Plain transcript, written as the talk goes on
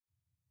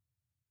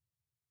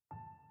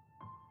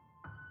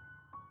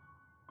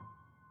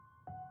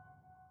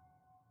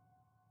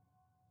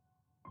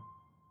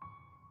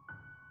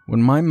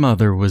When my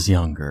mother was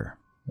younger,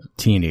 a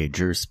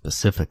teenager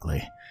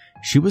specifically,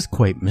 she was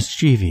quite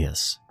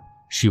mischievous.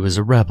 She was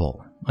a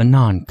rebel, a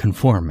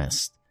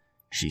nonconformist.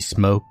 She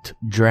smoked,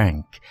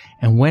 drank,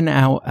 and went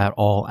out at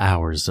all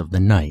hours of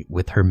the night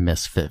with her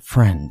misfit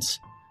friends.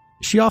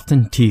 She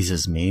often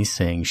teases me,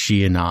 saying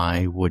she and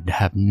I would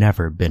have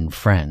never been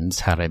friends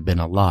had I been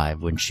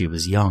alive when she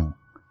was young.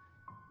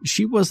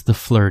 She was the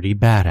flirty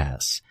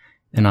badass,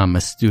 and I'm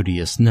a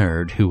studious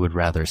nerd who would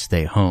rather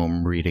stay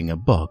home reading a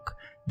book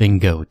than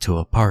go to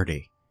a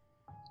party.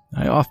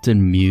 I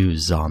often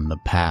muse on the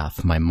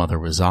path my mother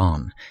was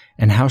on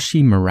and how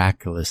she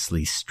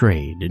miraculously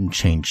strayed and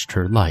changed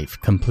her life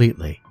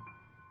completely.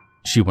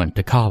 She went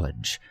to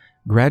college,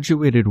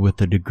 graduated with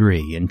a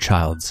degree in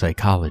child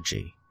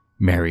psychology,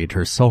 married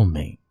her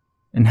soulmate,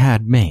 and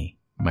had me,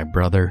 my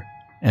brother,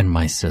 and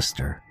my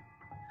sister.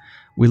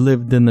 We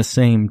lived in the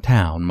same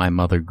town my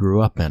mother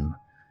grew up in.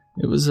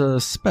 It was a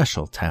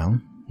special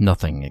town.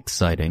 Nothing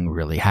exciting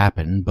really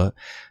happened, but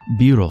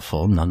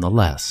beautiful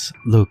nonetheless,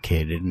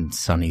 located in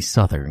sunny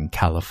Southern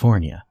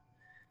California.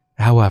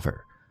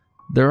 However,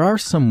 there are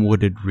some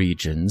wooded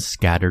regions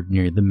scattered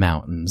near the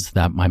mountains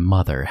that my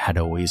mother had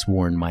always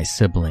warned my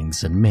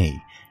siblings and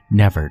me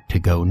never to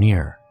go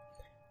near.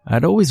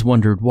 I'd always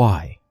wondered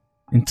why,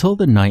 until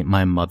the night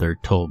my mother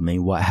told me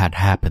what had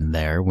happened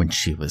there when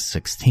she was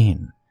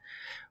 16.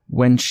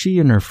 When she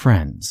and her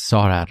friends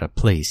sought out a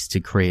place to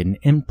create an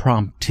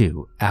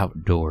impromptu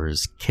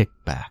outdoors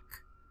kickback.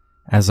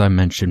 As I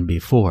mentioned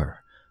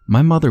before,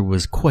 my mother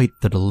was quite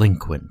the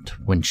delinquent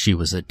when she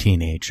was a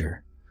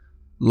teenager.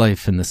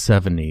 Life in the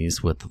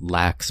 70's with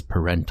lax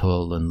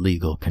parental and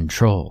legal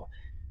control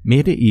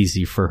made it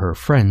easy for her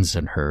friends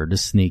and her to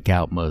sneak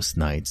out most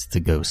nights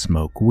to go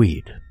smoke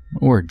weed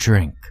or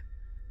drink.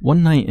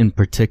 One night in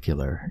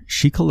particular,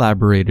 she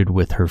collaborated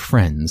with her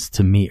friends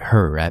to meet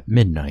her at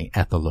midnight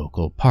at the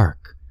local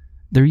park,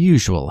 their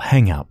usual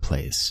hangout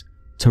place,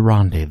 to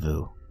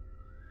rendezvous.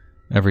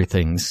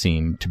 Everything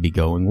seemed to be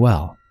going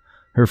well,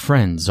 her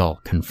friends all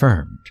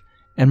confirmed,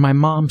 and my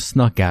mom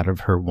snuck out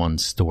of her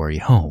one-story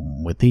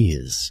home with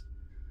ease.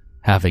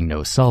 Having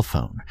no cell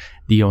phone,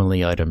 the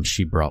only items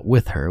she brought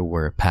with her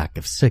were a pack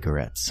of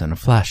cigarettes and a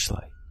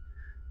flashlight.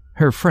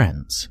 Her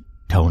friends,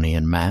 Tony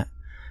and Matt,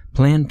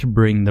 planned to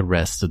bring the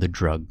rest of the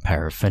drug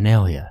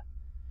paraphernalia.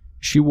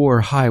 She wore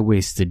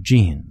high-waisted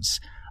jeans,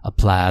 a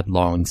plaid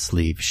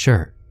long-sleeve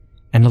shirt,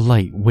 and a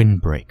light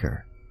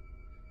windbreaker.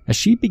 As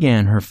she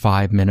began her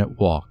 5-minute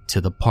walk to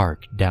the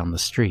park down the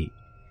street,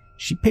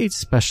 she paid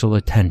special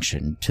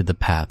attention to the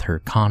path her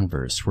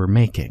Converse were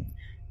making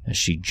as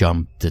she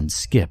jumped and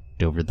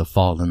skipped over the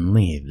fallen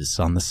leaves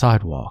on the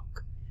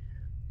sidewalk.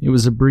 It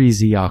was a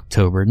breezy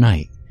October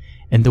night,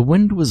 and the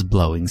wind was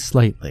blowing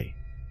slightly.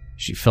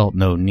 She felt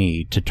no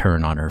need to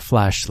turn on her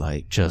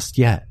flashlight just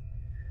yet.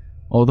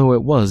 Although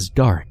it was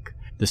dark,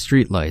 the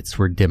streetlights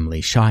were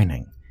dimly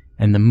shining,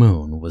 and the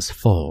moon was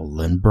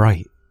full and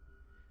bright.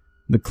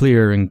 The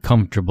clear and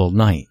comfortable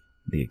night,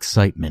 the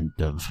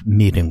excitement of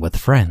meeting with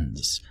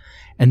friends,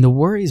 and the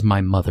worries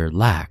my mother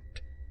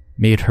lacked,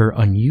 made her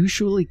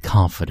unusually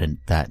confident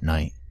that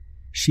night.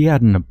 She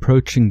had an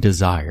approaching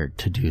desire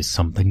to do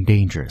something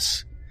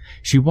dangerous.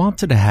 She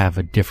wanted to have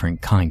a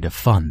different kind of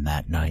fun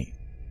that night.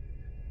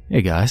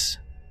 "Hey guys,"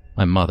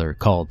 my mother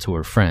called to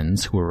her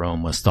friends who were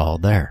almost all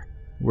there.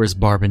 "Where's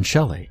Barb and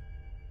Shelley?"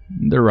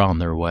 "They're on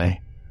their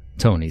way,"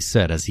 Tony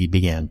said as he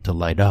began to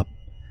light up.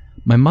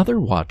 My mother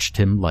watched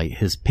him light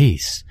his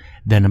piece,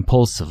 then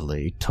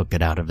impulsively took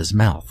it out of his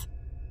mouth.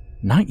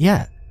 "Not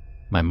yet,"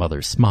 my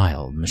mother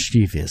smiled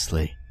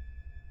mischievously.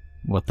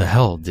 "What the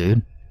hell,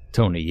 dude?"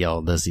 Tony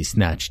yelled as he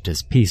snatched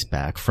his piece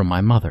back from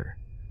my mother.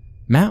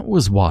 Matt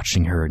was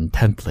watching her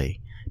intently,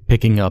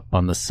 picking up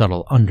on the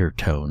subtle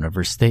undertone of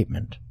her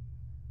statement.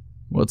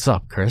 "What's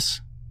up, Chris?"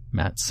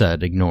 Matt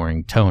said,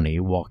 ignoring Tony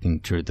walking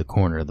through the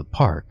corner of the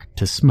park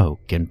to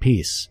smoke in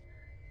peace.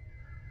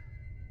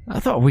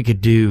 "I thought we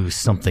could do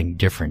something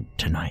different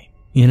tonight,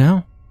 you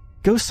know?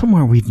 Go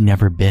somewhere we've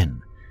never been.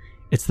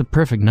 It's the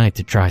perfect night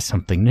to try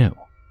something new,"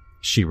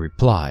 she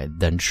replied,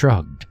 then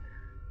shrugged.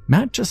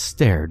 Matt just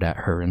stared at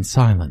her in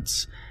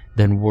silence,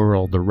 then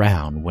whirled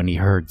around when he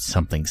heard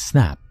something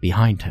snap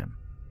behind him.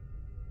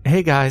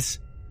 "Hey guys,"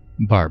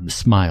 Barb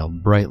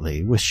smiled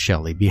brightly with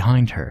Shelley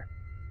behind her.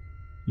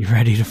 "You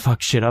ready to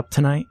fuck shit up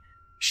tonight?"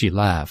 She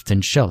laughed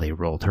and Shelley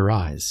rolled her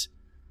eyes.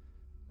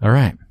 "All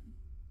right,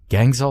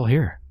 gang's all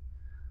here.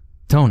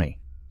 Tony,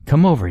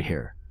 come over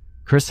here.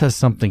 Chris has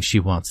something she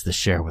wants to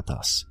share with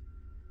us."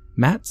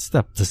 Matt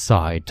stepped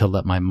aside to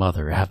let my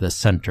mother have the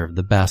center of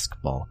the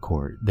basketball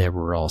court they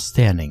were all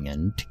standing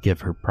in to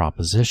give her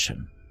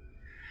proposition.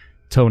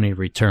 Tony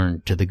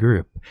returned to the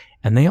group,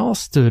 and they all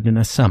stood in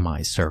a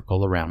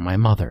semicircle around my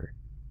mother.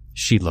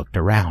 She looked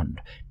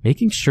around,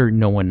 making sure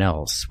no one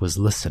else was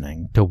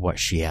listening to what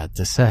she had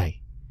to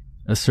say.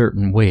 A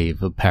certain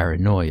wave of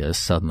paranoia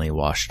suddenly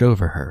washed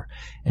over her,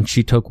 and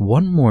she took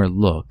one more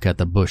look at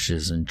the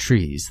bushes and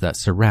trees that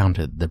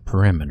surrounded the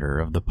perimeter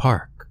of the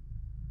park.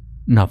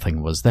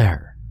 Nothing was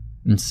there,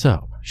 and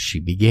so she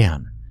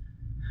began.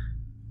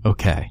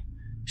 "Okay,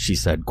 she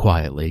said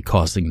quietly,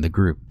 causing the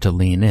group to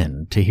lean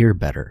in to hear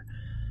better.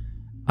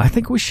 "I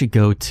think we should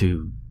go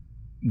to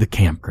the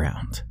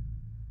campground."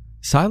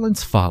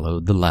 Silence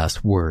followed the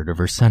last word of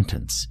her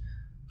sentence.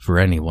 For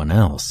anyone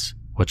else,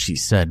 what she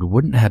said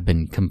wouldn't have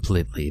been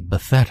completely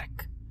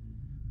pathetic.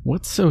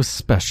 What's so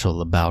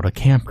special about a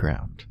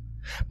campground?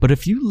 But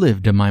if you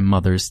lived in my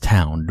mother's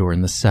town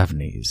during the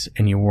 70s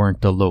and you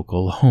weren't a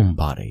local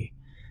homebody,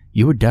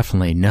 you would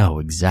definitely know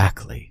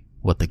exactly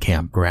what the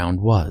campground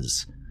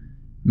was.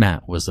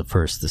 Matt was the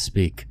first to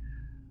speak.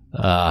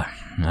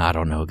 I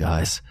don't know,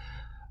 guys.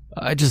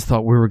 I just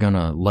thought we were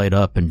gonna light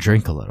up and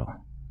drink a little.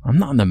 I'm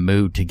not in the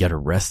mood to get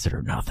arrested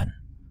or nothing."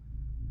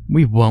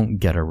 "We won't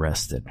get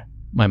arrested,"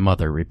 my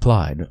mother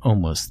replied,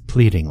 almost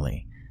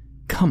pleadingly.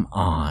 "Come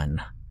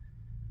on.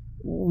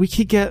 We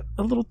could get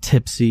a little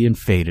tipsy and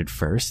faded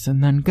first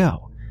and then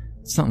go.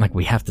 It's not like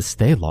we have to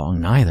stay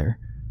long, neither.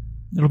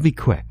 It'll be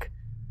quick.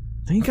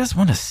 Don't you guys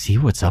want to see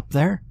what's up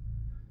there?"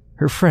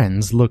 Her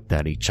friends looked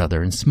at each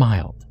other and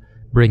smiled,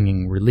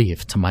 bringing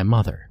relief to my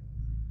mother.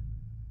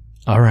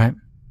 "All right,"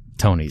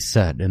 Tony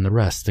said, and the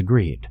rest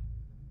agreed.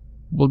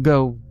 "We'll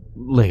go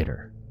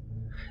later."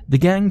 The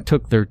gang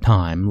took their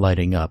time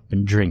lighting up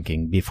and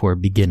drinking before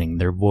beginning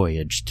their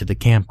voyage to the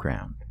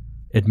campground.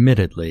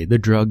 Admittedly, the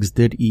drugs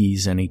did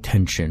ease any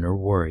tension or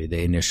worry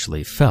they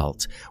initially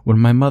felt when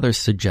my mother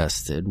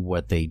suggested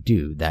what they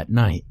do that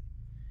night.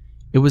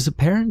 It was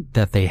apparent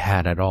that they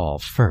had at all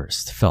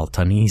first felt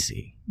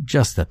uneasy,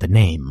 just at the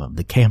name of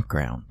the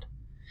campground.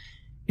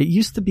 It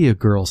used to be a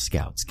Girl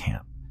Scouts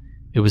camp.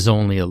 It was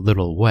only a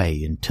little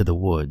way into the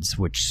woods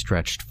which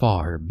stretched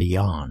far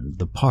beyond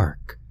the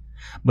park,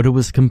 but it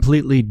was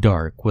completely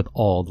dark with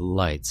all the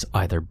lights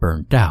either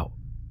burnt out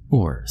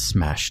or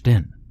smashed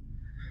in.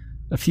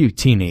 A few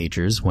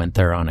teenagers went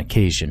there on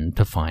occasion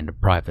to find a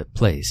private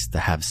place to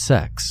have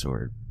sex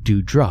or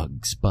do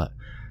drugs, but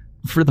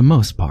for the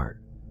most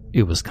part,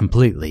 it was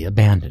completely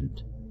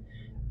abandoned.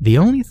 The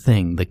only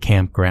thing the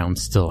campground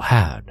still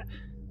had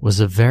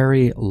was a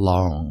very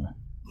long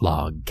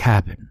log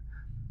cabin,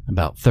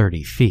 about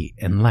 30 feet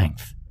in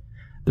length,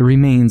 the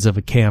remains of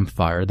a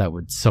campfire that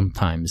would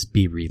sometimes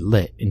be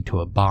relit into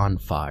a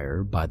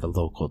bonfire by the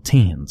local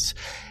teens,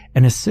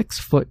 and a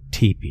 6-foot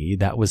teepee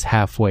that was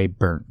halfway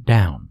burnt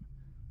down.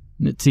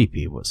 The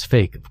teepee was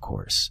fake, of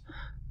course,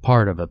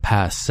 part of a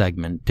past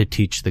segment to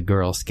teach the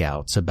Girl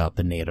Scouts about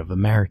the Native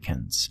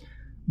Americans,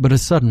 but a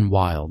sudden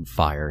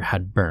wildfire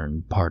had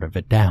burned part of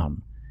it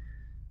down.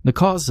 The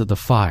cause of the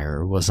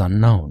fire was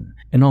unknown,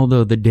 and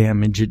although the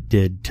damage it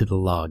did to the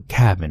log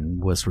cabin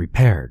was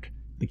repaired,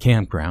 the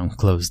campground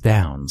closed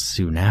down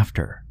soon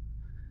after.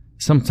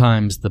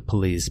 Sometimes the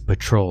police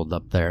patrolled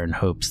up there in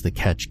hopes to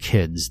catch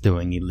kids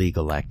doing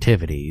illegal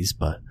activities,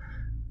 but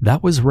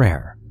that was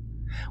rare.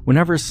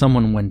 Whenever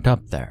someone went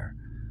up there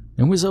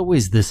was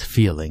always this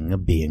feeling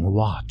of being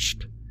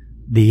watched.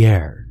 The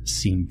air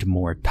seemed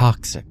more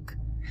toxic.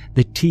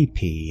 The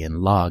teepee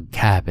and log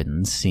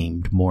cabin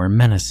seemed more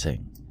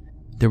menacing.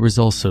 There was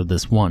also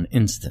this one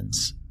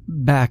instance,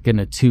 back in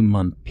a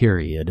 2-month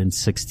period in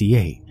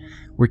 '68,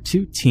 where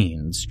 2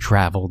 teens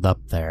traveled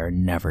up there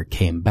and never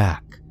came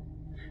back.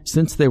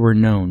 Since they were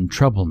known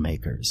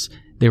troublemakers,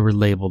 they were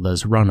labeled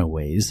as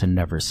runaways and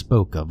never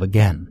spoke of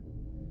again.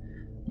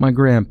 My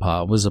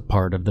grandpa was a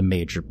part of the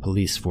major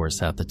police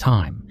force at the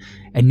time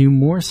and knew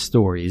more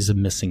stories of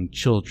missing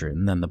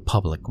children than the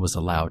public was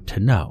allowed to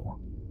know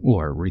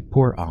or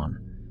report on.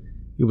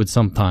 He would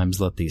sometimes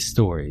let these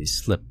stories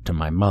slip to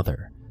my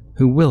mother,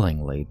 who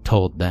willingly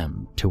told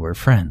them to her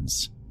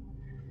friends.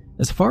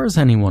 As far as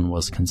anyone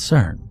was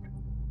concerned,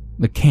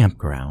 the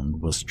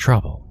campground was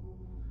trouble.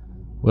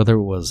 Whether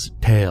it was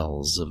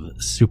tales of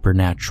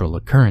supernatural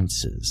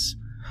occurrences,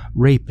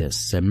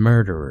 rapists and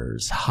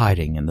murderers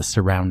hiding in the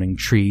surrounding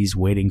trees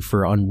waiting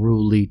for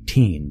unruly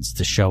teens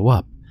to show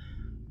up,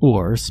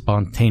 or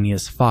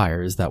spontaneous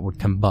fires that would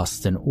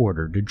combust in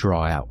order to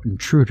draw out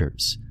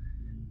intruders,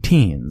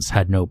 teens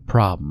had no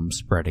problem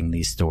spreading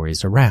these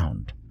stories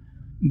around.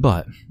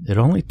 But it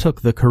only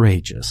took the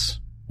courageous,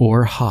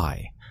 or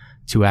high,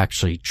 to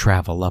actually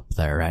travel up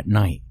there at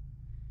night.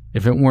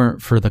 If it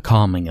weren't for the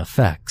calming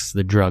effects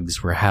the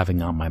drugs were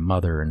having on my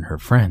mother and her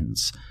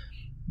friends,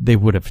 they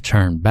would have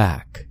turned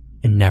back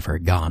and never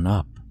gone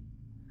up.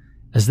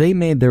 As they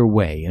made their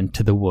way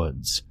into the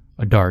woods,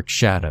 a dark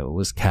shadow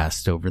was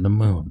cast over the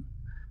moon.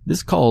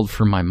 This called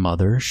for my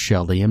mother,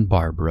 Shelley, and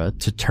Barbara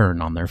to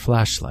turn on their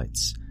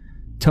flashlights.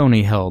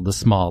 Tony held a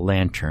small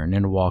lantern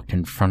and walked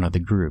in front of the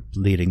group,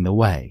 leading the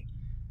way.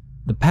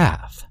 The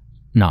path,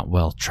 not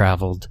well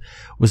traveled,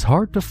 was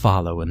hard to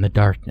follow in the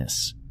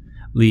darkness.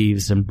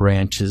 Leaves and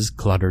branches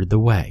cluttered the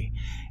way,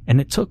 and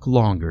it took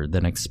longer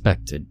than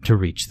expected to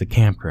reach the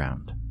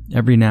campground.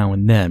 Every now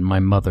and then my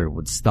mother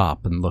would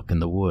stop and look in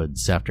the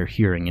woods after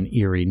hearing an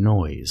eerie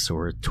noise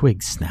or a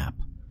twig snap.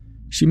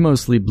 She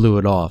mostly blew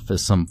it off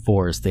as some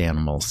forest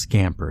animal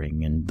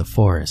scampering in the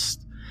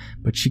forest,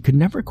 but she could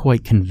never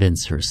quite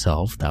convince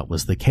herself that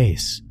was the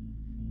case.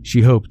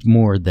 She hoped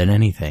more than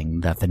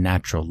anything that the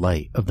natural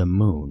light of the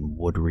moon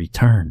would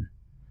return.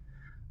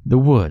 The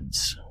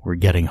woods were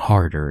getting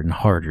harder and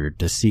harder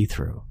to see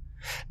through.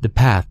 The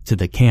path to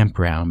the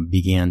campground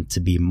began to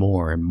be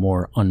more and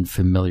more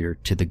unfamiliar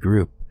to the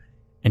group,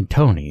 and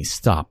Tony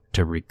stopped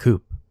to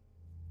recoup.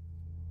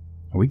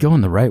 "Are we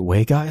going the right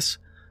way, guys?"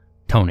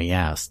 Tony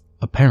asked,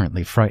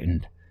 apparently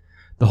frightened.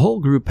 The whole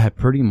group had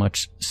pretty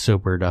much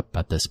sobered up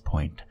at this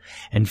point,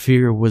 and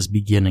fear was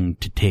beginning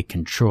to take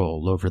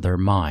control over their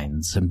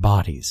minds and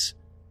bodies.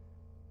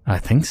 "I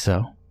think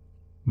so,"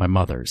 my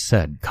mother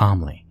said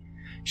calmly.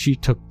 She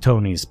took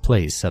Tony's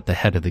place at the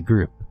head of the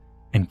group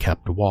and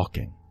kept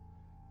walking.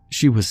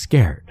 She was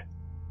scared,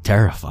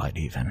 terrified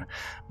even,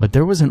 but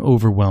there was an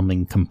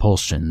overwhelming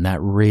compulsion that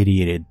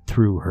radiated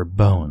through her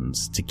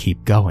bones to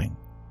keep going.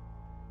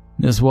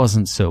 This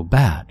wasn't so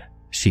bad,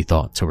 she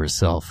thought to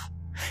herself.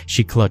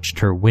 She clutched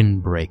her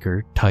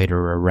windbreaker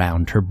tighter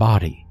around her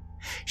body.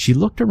 She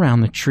looked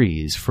around the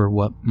trees for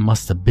what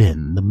must have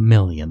been the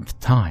millionth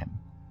time,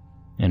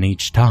 and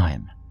each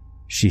time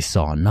she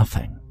saw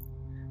nothing,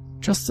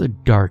 just a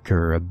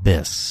darker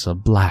abyss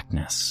of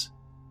blackness.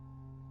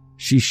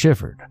 She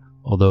shivered,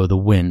 although the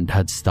wind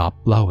had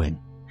stopped blowing,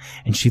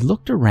 and she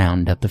looked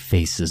around at the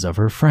faces of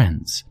her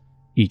friends,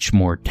 each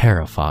more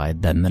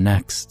terrified than the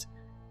next.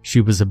 She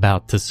was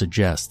about to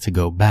suggest to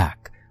go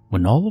back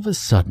when all of a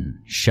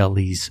sudden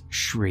Shelley's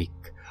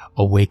shriek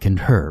awakened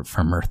her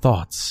from her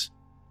thoughts.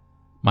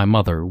 My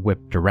mother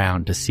whipped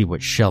around to see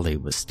what Shelley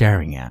was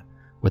staring at,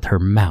 with her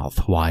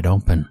mouth wide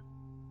open.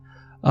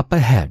 Up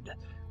ahead,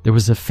 there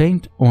was a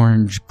faint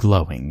orange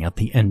glowing at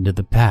the end of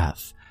the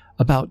path,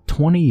 about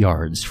 20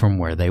 yards from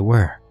where they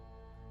were.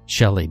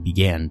 Shelley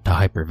began to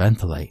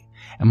hyperventilate,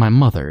 and my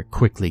mother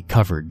quickly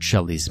covered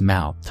Shelley's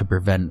mouth to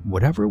prevent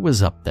whatever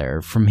was up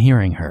there from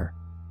hearing her.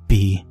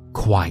 "Be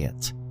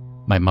quiet,"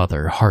 my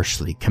mother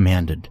harshly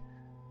commanded.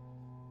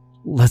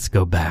 "Let's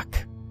go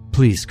back.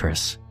 Please,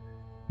 Chris,"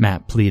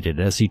 Matt pleaded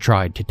as he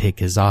tried to take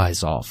his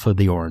eyes off of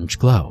the orange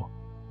glow.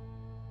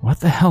 "What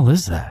the hell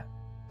is that?"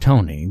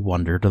 Tony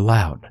wondered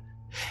aloud.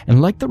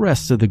 And like the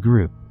rest of the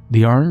group,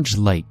 the orange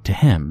light to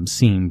him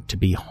seemed to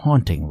be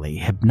hauntingly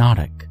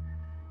hypnotic.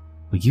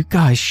 "Will you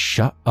guys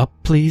shut up,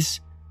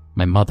 please?"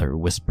 my mother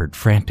whispered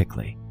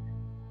frantically.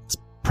 "It's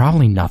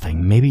probably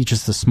nothing, maybe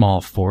just a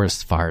small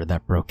forest fire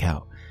that broke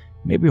out.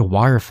 Maybe a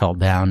wire fell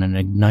down and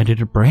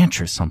ignited a branch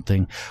or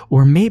something.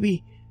 Or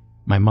maybe—"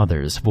 My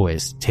mother's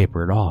voice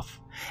tapered off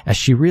as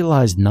she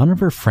realized none of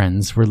her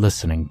friends were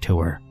listening to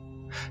her.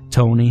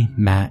 Tony,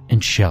 Matt,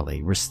 and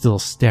Shelley were still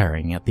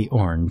staring at the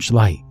orange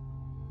light.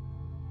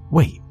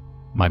 "Wait,"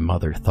 my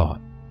mother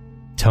thought.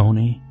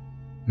 "Tony,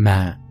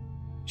 Matt,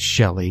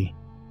 Shelley.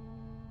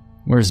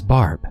 Where's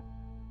Barb?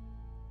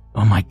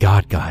 Oh my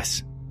God,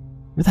 guys.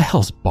 Where the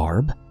hell's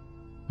Barb?"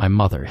 my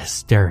mother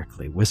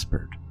hysterically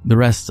whispered. The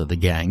rest of the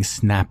gang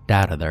snapped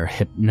out of their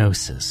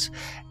hypnosis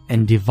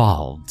and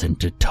devolved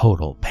into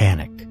total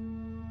panic.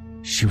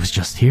 "She was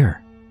just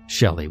here,"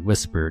 Shelley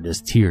whispered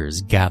as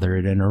tears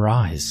gathered in her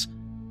eyes.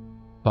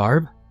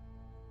 "Barb?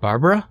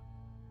 Barbara?"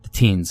 The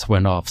teens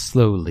went off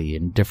slowly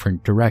in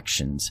different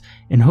directions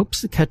in hopes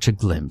to catch a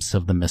glimpse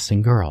of the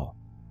missing girl.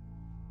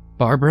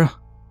 "Barbara,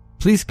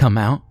 please come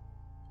out,"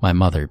 my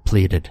mother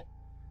pleaded.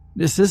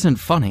 "This isn't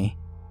funny."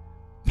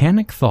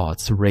 Panic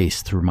thoughts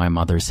raced through my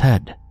mother's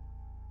head.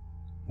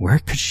 Where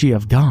could she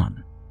have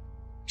gone?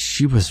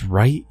 She was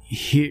right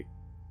here.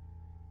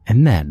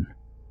 And then,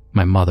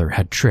 my mother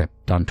had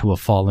tripped onto a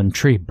fallen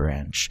tree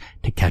branch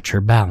to catch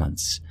her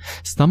balance,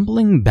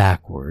 stumbling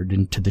backward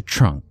into the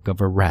trunk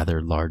of a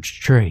rather large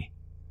tree.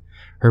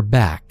 Her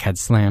back had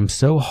slammed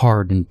so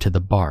hard into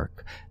the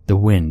bark, the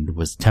wind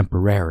was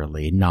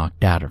temporarily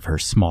knocked out of her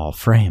small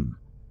frame.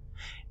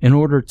 In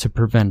order to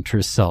prevent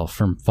herself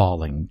from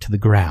falling to the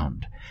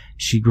ground,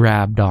 she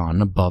grabbed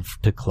on above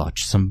to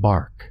clutch some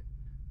bark.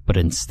 But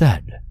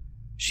instead,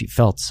 she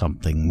felt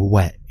something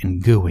wet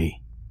and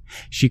gooey.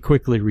 She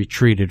quickly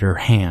retreated her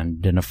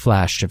hand, and a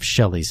flash of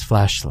Shelley's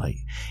flashlight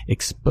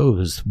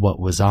exposed what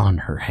was on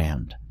her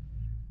hand.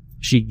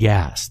 She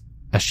gasped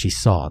as she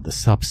saw the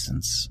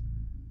substance.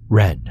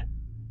 Red,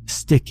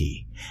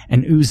 sticky,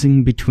 and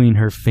oozing between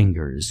her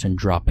fingers and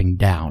dropping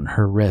down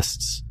her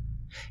wrists.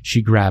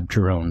 She grabbed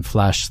her own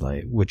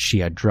flashlight, which she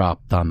had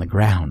dropped on the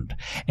ground,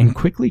 and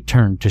quickly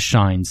turned to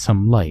shine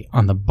some light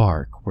on the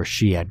bark where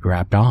she had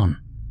grabbed on.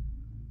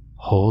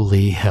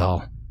 "Holy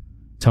hell,"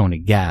 Tony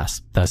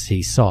gasped as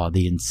he saw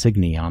the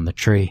insignia on the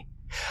tree.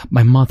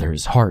 My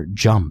mother's heart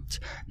jumped,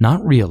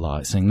 not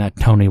realizing that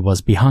Tony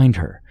was behind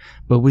her,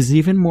 but was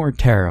even more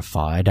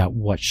terrified at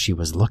what she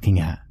was looking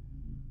at.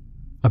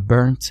 A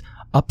burnt,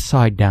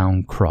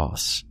 upside-down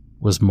cross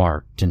was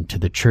marked into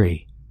the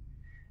tree,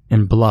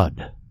 and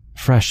blood,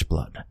 fresh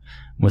blood,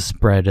 was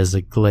spread as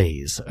a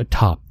glaze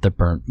atop the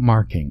burnt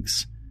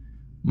markings.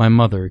 My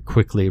mother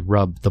quickly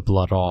rubbed the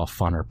blood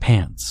off on her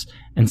pants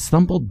and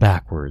stumbled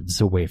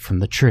backwards away from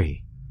the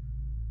tree.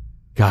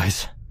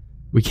 "Guys,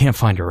 we can't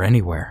find her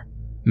anywhere,"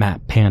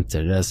 Matt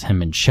panted as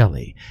him and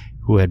Shelley,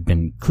 who had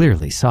been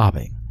clearly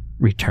sobbing,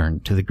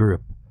 returned to the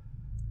group.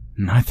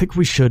 "I think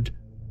we should..."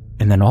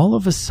 And then all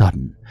of a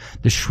sudden,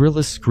 the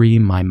shrillest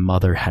scream my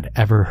mother had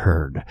ever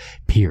heard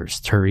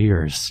pierced her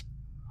ears.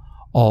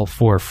 All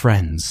 4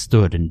 friends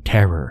stood in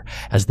terror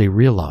as they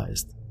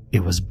realized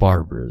it was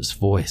Barbara's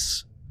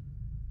voice.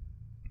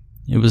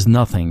 It was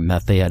nothing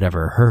that they had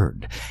ever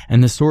heard,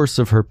 and the source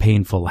of her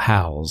painful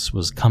howls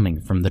was coming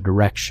from the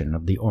direction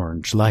of the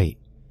orange light.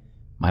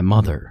 My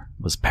mother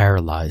was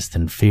paralyzed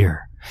in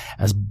fear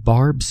as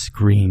Barb's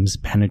screams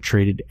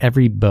penetrated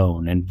every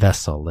bone and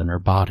vessel in her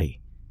body.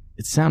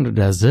 It sounded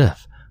as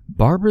if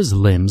Barbara's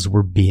limbs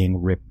were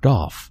being ripped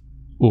off,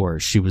 or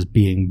she was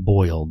being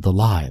boiled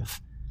alive.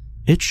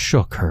 It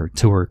shook her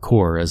to her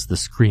core as the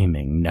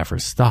screaming never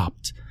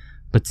stopped,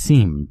 but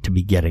seemed to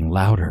be getting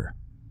louder.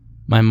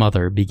 My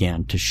mother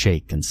began to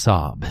shake and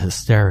sob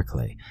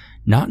hysterically,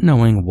 not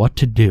knowing what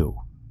to do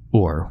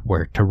or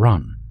where to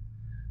run.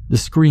 The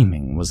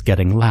screaming was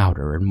getting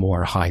louder and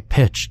more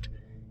high-pitched.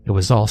 It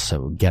was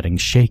also getting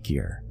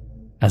shakier,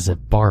 as if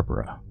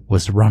Barbara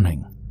was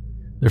running.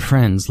 Their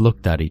friends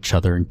looked at each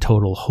other in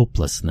total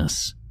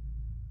hopelessness.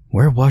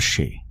 Where was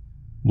she?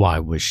 Why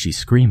was she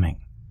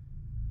screaming?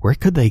 Where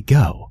could they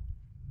go?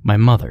 My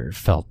mother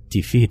felt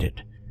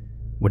defeated.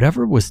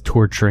 Whatever was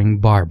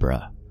torturing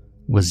Barbara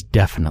was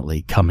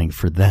definitely coming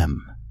for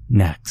them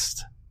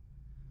next.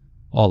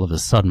 All of a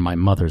sudden, my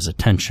mother's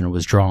attention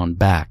was drawn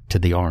back to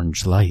the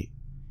orange light.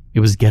 It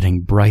was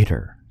getting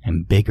brighter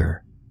and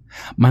bigger.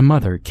 My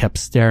mother kept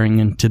staring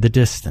into the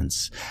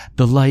distance,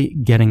 the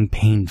light getting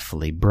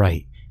painfully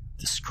bright,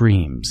 the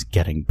screams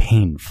getting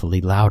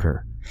painfully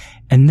louder.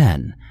 And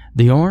then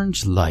the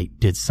orange light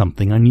did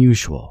something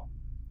unusual.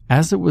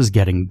 As it was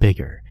getting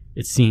bigger,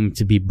 it seemed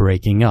to be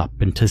breaking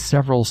up into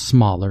several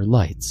smaller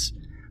lights.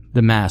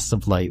 The mass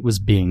of light was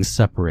being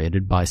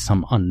separated by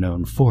some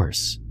unknown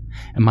force,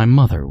 and my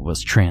mother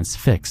was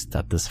transfixed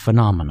at this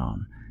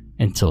phenomenon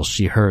until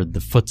she heard the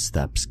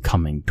footsteps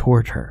coming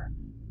toward her,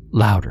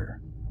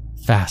 louder,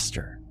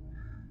 faster.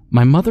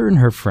 My mother and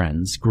her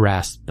friends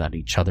grasped at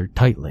each other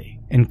tightly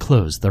and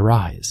closed their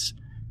eyes.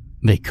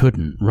 They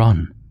couldn't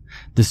run.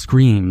 The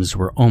screams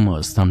were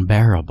almost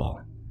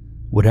unbearable.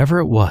 Whatever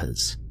it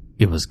was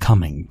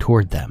coming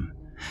toward them.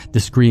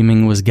 The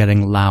screaming was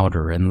getting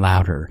louder and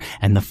louder,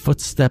 and the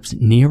footsteps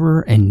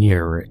nearer and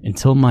nearer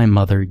until my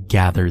mother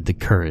gathered the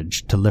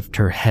courage to lift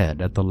her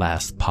head at the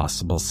last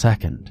possible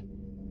second.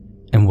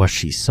 And what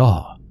she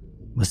saw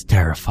was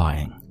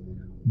terrifying.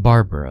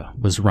 Barbara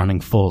was running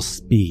full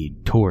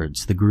speed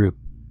towards the group,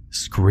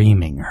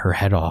 screaming her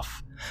head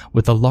off,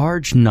 with a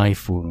large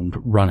knife wound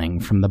running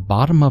from the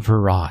bottom of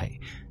her eye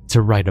to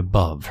right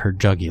above her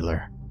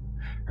jugular.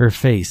 Her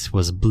face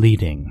was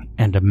bleeding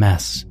and a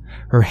mess.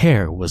 Her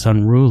hair was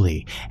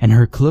unruly, and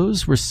her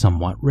clothes were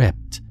somewhat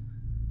ripped.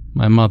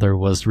 My mother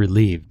was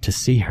relieved to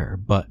see her,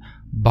 but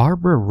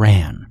Barbara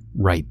ran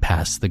right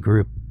past the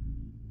group.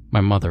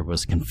 My mother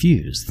was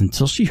confused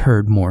until she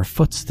heard more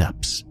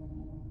footsteps.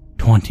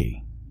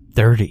 20,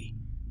 30,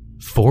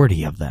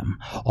 40 of them,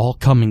 all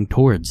coming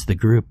towards the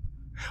group.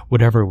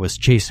 Whatever was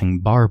chasing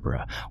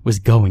Barbara was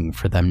going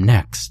for them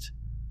next.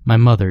 My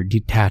mother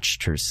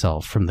detached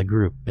herself from the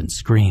group and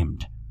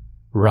screamed,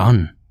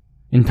 "Run!"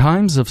 In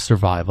times of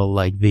survival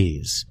like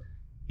these,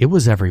 it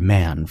was every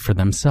man for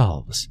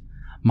themselves.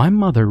 My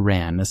mother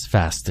ran as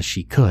fast as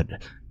she could,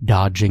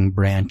 dodging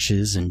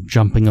branches and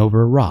jumping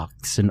over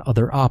rocks and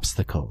other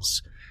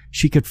obstacles.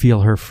 She could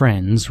feel her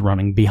friends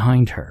running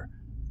behind her,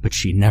 but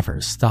she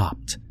never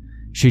stopped.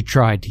 She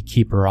tried to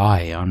keep her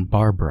eye on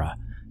Barbara,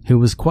 who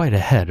was quite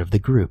ahead of the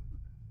group.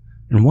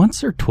 And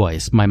once or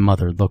twice my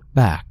mother looked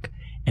back,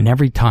 and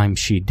every time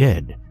she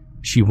did,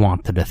 she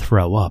wanted to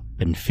throw up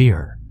in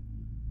fear.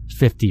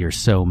 50 or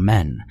so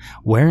men,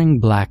 wearing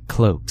black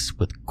cloaks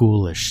with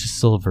ghoulish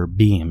silver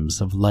beams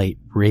of light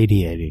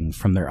radiating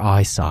from their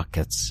eye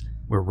sockets,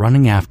 were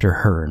running after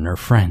her and her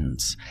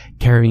friends,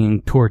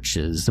 carrying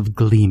torches of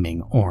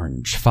gleaming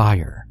orange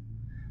fire.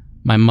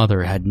 My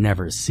mother had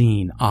never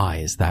seen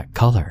eyes that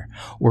color,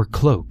 or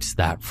cloaks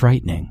that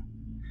frightening.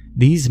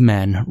 These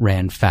men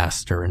ran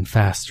faster and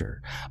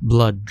faster,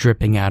 blood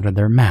dripping out of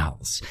their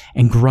mouths,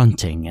 and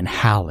grunting and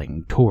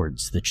howling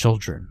towards the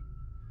children.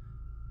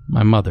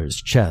 My mother's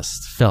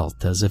chest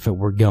felt as if it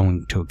were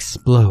going to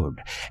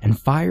explode, and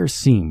fire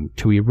seemed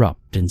to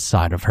erupt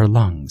inside of her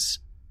lungs.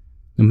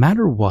 No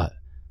matter what,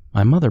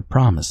 my mother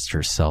promised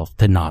herself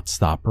to not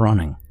stop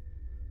running.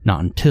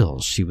 Not until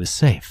she was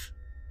safe.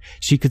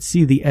 She could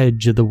see the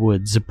edge of the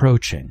woods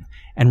approaching,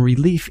 and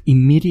relief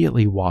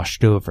immediately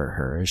washed over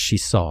her as she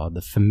saw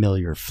the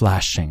familiar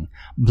flashing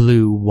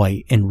blue,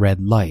 white, and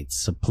red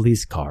lights of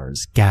police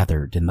cars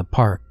gathered in the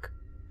park.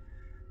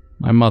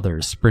 My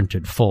mother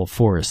sprinted full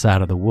force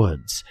out of the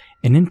woods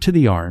and into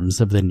the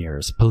arms of the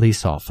nearest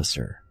police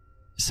officer,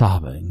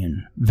 sobbing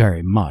and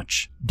very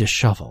much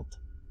disheveled.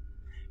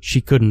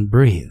 She couldn't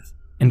breathe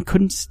and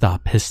couldn't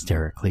stop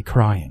hysterically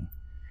crying.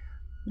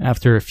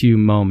 After a few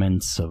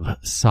moments of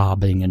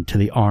sobbing into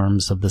the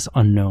arms of this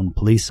unknown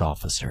police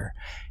officer,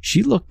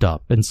 she looked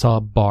up and saw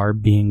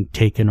Barb being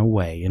taken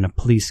away in a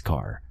police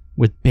car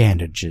with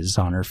bandages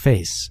on her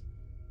face.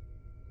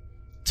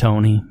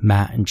 Tony,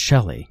 Matt, and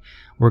Shelley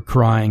were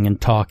crying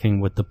and talking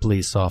with the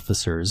police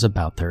officers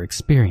about their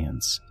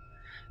experience.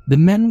 The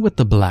men with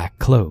the black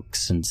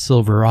cloaks and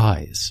silver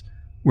eyes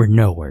were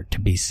nowhere to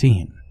be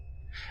seen.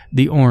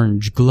 The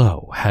orange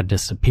glow had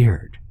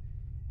disappeared,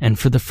 and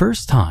for the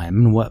first time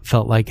in what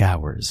felt like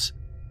hours,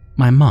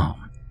 my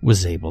mom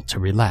was able to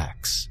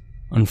relax.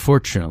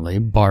 Unfortunately,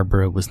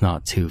 Barbara was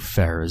not too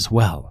fair as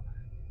well.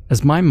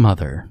 As my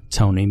mother,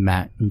 Tony,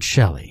 Matt, and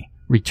Shelley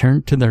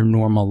returned to their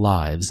normal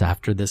lives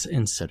after this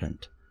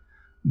incident,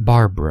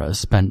 Barbara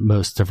spent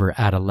most of her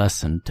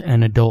adolescent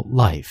and adult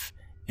life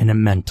in a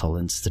mental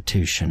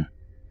institution.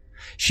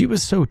 She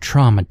was so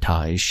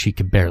traumatized she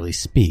could barely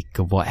speak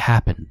of what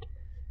happened,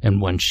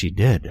 and when she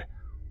did,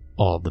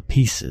 all the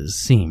pieces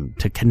seemed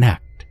to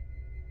connect.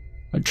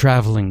 A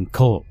traveling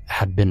cult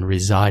had been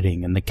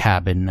residing in the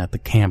cabin at the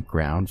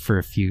campground for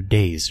a few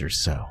days or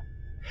so.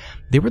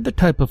 They were the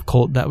type of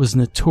cult that was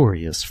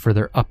notorious for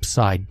their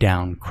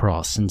upside-down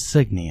cross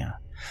insignia,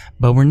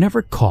 but were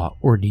never caught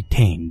or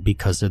detained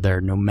because of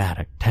their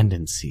nomadic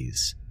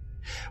tendencies.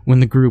 When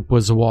the group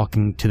was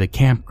walking to the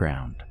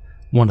campground,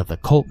 one of the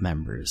cult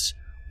members,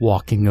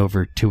 walking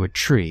over to a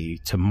tree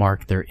to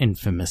mark their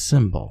infamous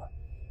symbol,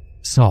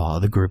 saw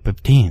the group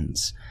of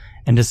teens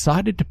and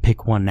decided to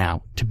pick one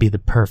out to be the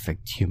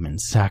perfect human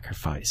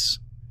sacrifice.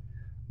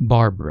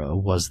 Barbara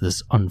was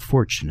this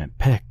unfortunate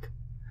pick.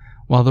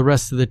 While the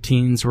rest of the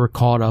teens were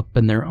caught up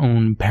in their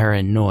own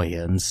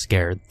paranoia and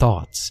scared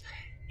thoughts,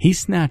 he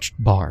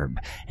snatched Barb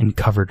and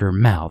covered her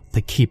mouth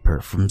to keep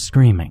her from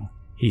screaming.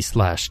 He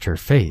slashed her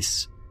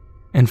face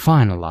and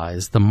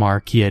finalized the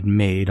mark he had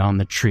made on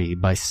the tree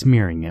by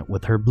smearing it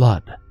with her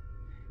blood.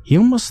 He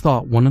almost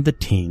thought one of the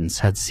teens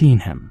had seen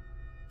him,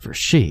 for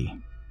she,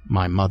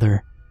 my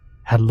mother,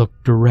 had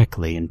looked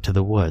directly into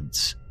the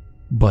woods,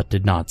 but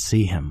did not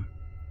see him.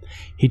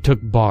 He took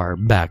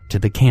Barb back to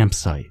the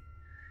campsite,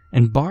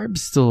 and Barb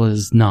still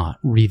has not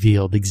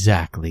revealed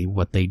exactly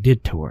what they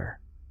did to her,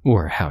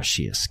 or how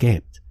she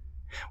escaped.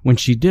 When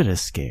she did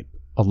escape,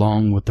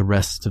 along with the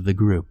rest of the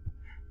group,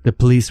 the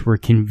police were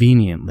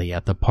conveniently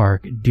at the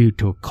park due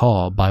to a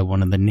call by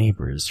one of the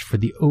neighbors for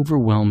the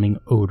overwhelming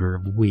odor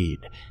of weed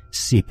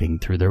seeping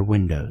through their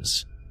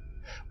windows.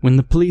 When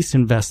the police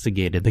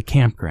investigated the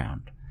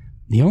campground,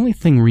 the only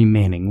thing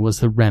remaining was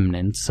the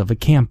remnants of a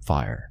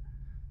campfire,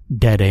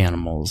 dead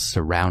animals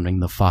surrounding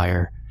the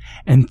fire,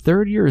 and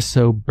 30 or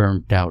so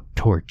burnt-out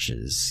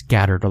torches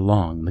scattered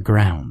along the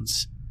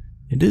grounds.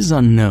 It is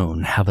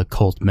unknown how the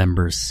cult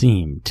members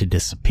seemed to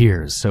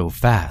disappear so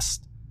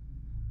fast,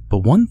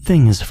 but one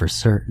thing is for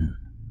certain: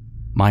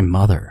 my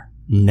mother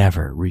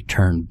never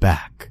returned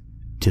back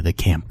to the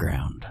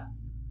campground.